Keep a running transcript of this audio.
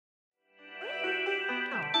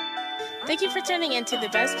Thank you for tuning in to the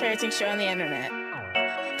best parenting show on the internet.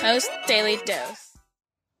 Post Daily Dose.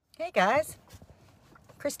 Hey guys,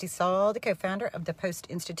 Christy Saul, the co-founder of the Post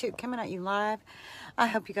Institute, coming at you live. I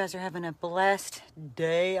hope you guys are having a blessed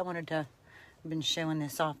day. I've been showing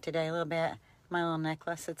this off today a little bit. My little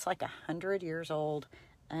necklace, it's like 100 years old.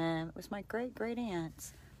 It was my great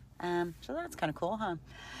aunt's. So that's kind of cool, huh?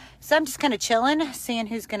 So I'm just kind of chilling, seeing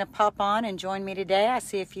who's going to pop on and join me today. I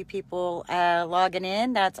see a few people logging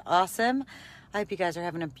in. That's awesome. I hope you guys are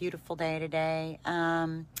having a beautiful day today.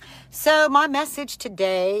 So my message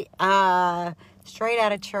today, straight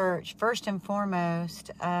out of church, first and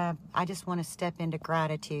foremost, I just want to step into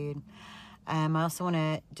gratitude. I also want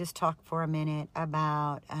to just talk for a minute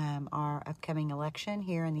about our upcoming election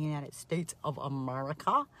here in the United States of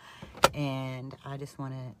America. And I just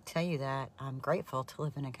want to tell you that I'm grateful to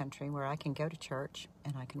live in a country where I can go to church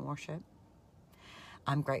and I can worship.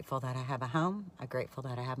 I'm grateful that I have a home. I'm grateful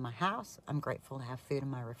that I have my house. I'm grateful to have food in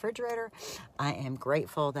my refrigerator. I am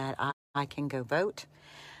grateful that I can go vote.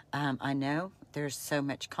 I know there's so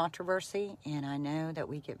much controversy, and I know that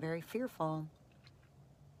we get very fearful.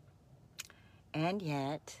 And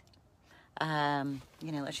yet,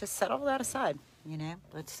 let's just set all that aside.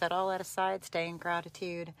 Let's set all that aside, stay in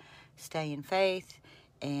gratitude, stay in faith,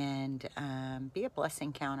 and be a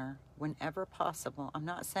blessing counter whenever possible. I'm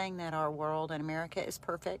not saying that our world and America is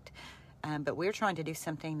perfect, but we're trying to do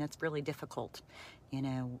something that's really difficult.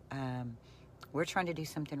 We're trying to do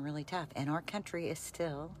something really tough, and our country is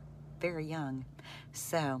still very young.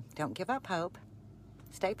 So don't give up hope.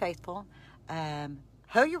 Stay faithful.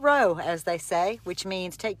 Hoe your row, as they say, which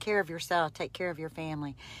means take care of yourself, take care of your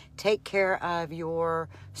family, take care of your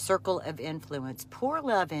circle of influence. Pour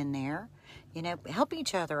love in there, help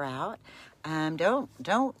each other out.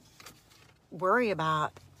 Don't worry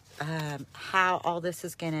about how all this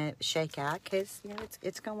is going to shake out, because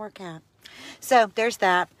it's going to work out. So there's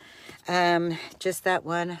that. Just that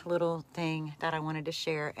one little thing that I wanted to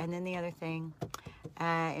share. And then the other thing,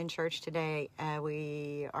 in church today,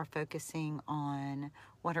 we are focusing on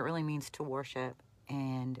what it really means to worship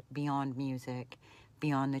and beyond music,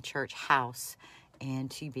 beyond the church house, and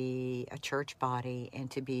to be a church body and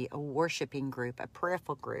to be a worshiping group, a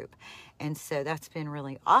prayerful group. And so that's been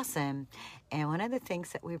really awesome. And one of the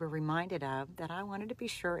things that we were reminded of that I wanted to be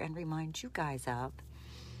sure and remind you guys of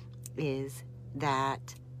is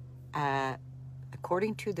that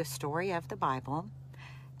according to the story of the Bible,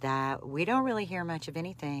 that we don't really hear much of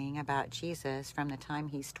anything about Jesus from the time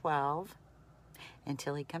he's 12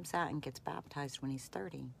 until he comes out and gets baptized when he's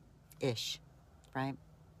 30-ish, right?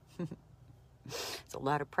 It's a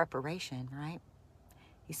lot of preparation, right?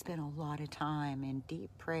 He spent a lot of time in deep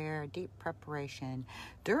prayer, deep preparation.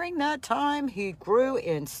 During that time, he grew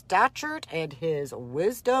in stature and his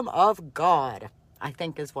wisdom of God, I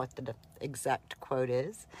think is what the exact quote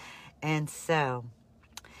is. And so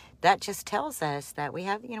that just tells us that we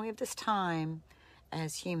have this time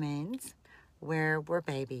as humans where we're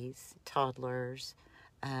babies, toddlers,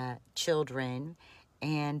 children,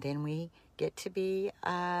 and then we get to be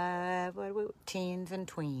teens and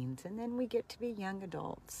tweens, and then we get to be young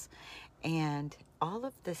adults. And all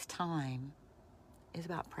of this time is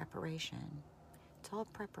about preparation. It's all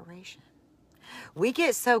preparation. We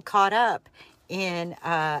get so caught up in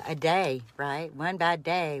a day, right? One bad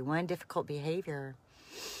day, one difficult behavior.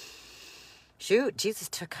 Shoot, Jesus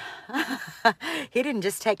he didn't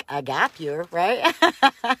just take a gap year, right?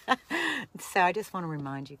 So I just want to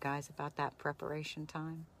remind you guys about that preparation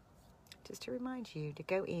time. Just to remind you to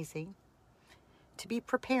go easy, to be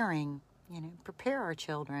preparing, prepare our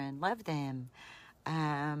children, love them,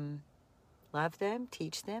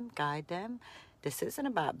 teach them, guide them. This isn't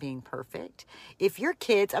about being perfect. If your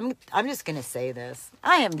kids, I'm just going to say this.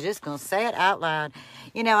 I am just going to say it out loud.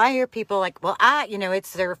 I hear people like, well,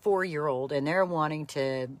 it's their 4-year-old and they're wanting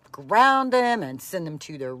to ground them and send them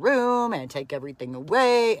to their room and take everything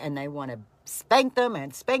away. And they want to spank them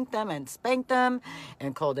and spank them and spank them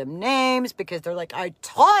and call them names because they're like, I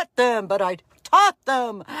taught them, but I taught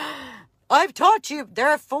them. I've taught you.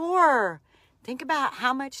 They're 4. Think about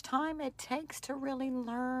how much time it takes to really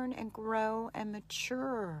learn and grow and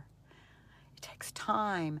mature. It takes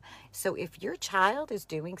time. So if your child is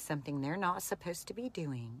doing something they're not supposed to be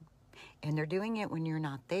doing, and they're doing it when you're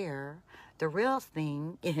not there, the real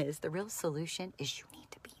solution is you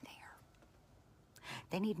need to be there.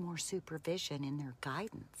 They need more supervision in their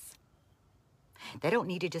guidance. They don't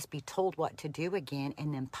need to just be told what to do again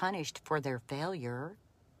and then punished for their failure.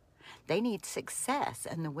 They need success,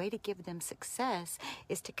 and the way to give them success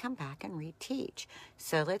is to come back and reteach.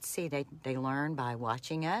 So let's see, they learn by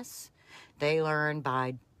watching us. They learn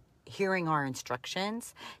by hearing our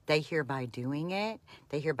instructions. They hear by doing it.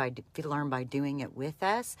 They learn by doing it with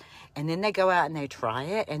us. And then they go out and they try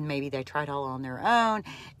it, and maybe they try it all on their own,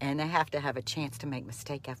 and they have to have a chance to make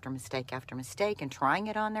mistake after mistake after mistake and trying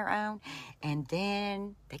it on their own, and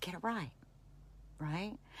then they get it right.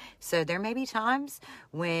 Right? So there may be times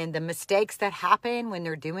when the mistakes that happen when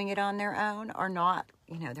they're doing it on their own are not,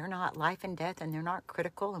 they're not life and death, and they're not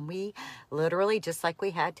critical. And we literally, just like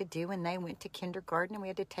we had to do when they went to kindergarten, and we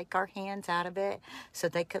had to take our hands out of it so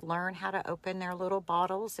they could learn how to open their little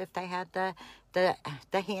bottles if they had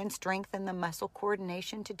the hand strength and the muscle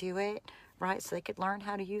coordination to do it. Right? So they could learn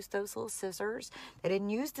how to use those little scissors. They didn't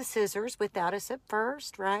use the scissors without us at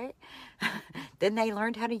first, right? Then they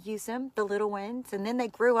learned how to use them, the little ones. And then they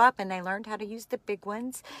grew up and they learned how to use the big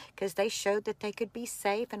ones because they showed that they could be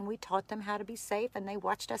safe, and we taught them how to be safe, and they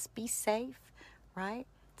watched us be safe, right?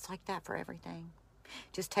 It's like that for everything.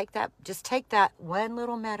 Just take that one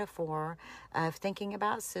little metaphor of thinking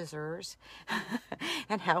about scissors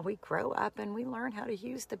and how we grow up and we learn how to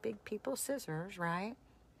use the big people's scissors, right?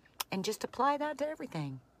 And just apply that to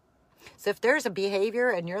everything. So if there's a behavior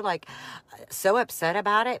and you're like so upset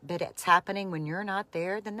about it, but it's happening when you're not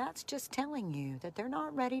there, then that's just telling you that they're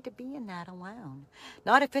not ready to be in that alone.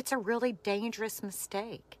 Not if it's a really dangerous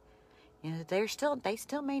mistake. They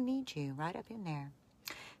still may need you right up in there.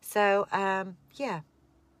 So, yeah.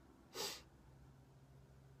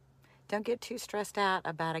 Don't get too stressed out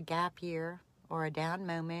about a gap year or a down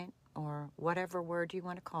moment or whatever word you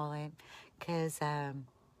want to call it, because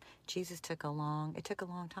Jesus took a long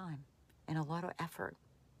time and a lot of effort,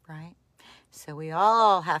 right? So we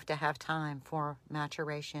all have to have time for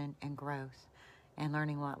maturation and growth and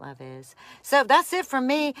learning what love is. So that's it from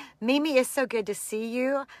me. Mimi, it's so good to see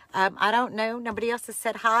you. I don't know. Nobody else has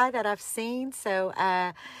said hi that I've seen. So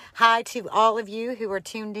hi to all of you who are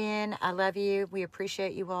tuned in. I love you. We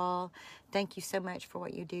appreciate you all. Thank you so much for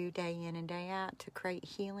what you do day in and day out to create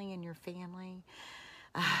healing in your family.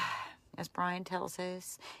 As Brian tells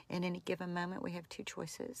us, in any given moment, we have two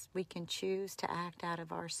choices. We can choose to act out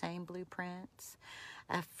of our same blueprints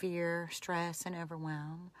of fear, stress, and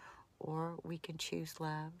overwhelm, or we can choose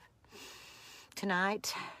love.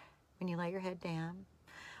 Tonight, when you lay your head down,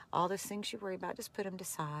 all those things you worry about, just put them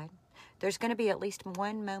aside. There's going to be at least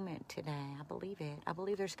one moment today. I believe it. I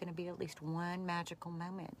believe there's going to be at least one magical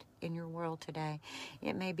moment in your world today.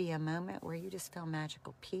 It may be a moment where you just feel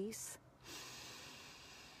magical peace.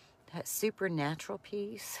 That supernatural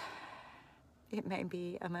peace. It may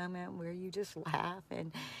be a moment where you just laugh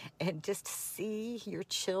and just see your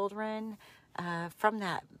children from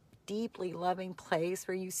that deeply loving place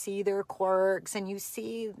where you see their quirks and you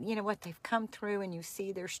see, what they've come through, and you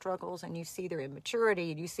see their struggles, and you see their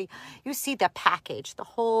immaturity, and you see the package, the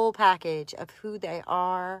whole package of who they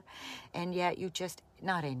are, and yet you just,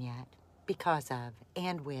 not in yet, because of,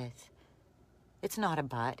 and with. It's not a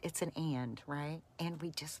but, it's an and, right? And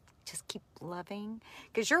we just keep loving,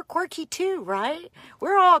 because you're quirky too, right?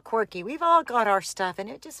 We're all quirky. We've all got our stuff, and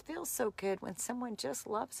it just feels so good when someone just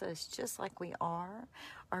loves us just like we are.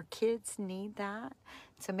 Our kids need that.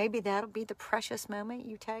 So maybe that'll be the precious moment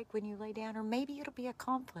you take when you lay down, or maybe it'll be a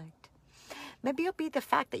conflict. Maybe it'll be the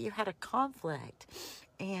fact that you had a conflict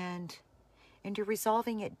and you're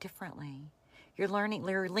resolving it differently. You're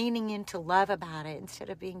leaning into love about it instead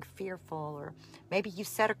of being fearful. Or maybe you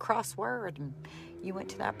said a cross word and you went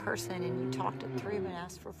to that person and you talked it through and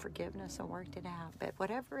asked for forgiveness and worked it out. But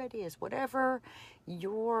whatever it is, whatever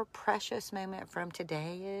your precious moment from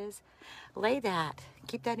today is,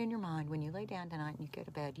 keep that in your mind when you lay down tonight and you go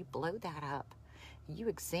to bed. You blow that up. You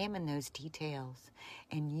examine those details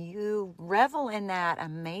and you revel in that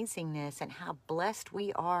amazingness and how blessed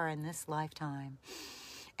we are in this lifetime.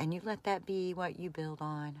 And you let that be what you build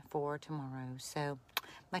on for tomorrow. So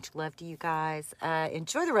much love to you guys.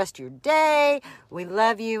 Enjoy the rest of your day. We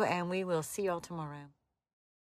love you, and we will see you all tomorrow.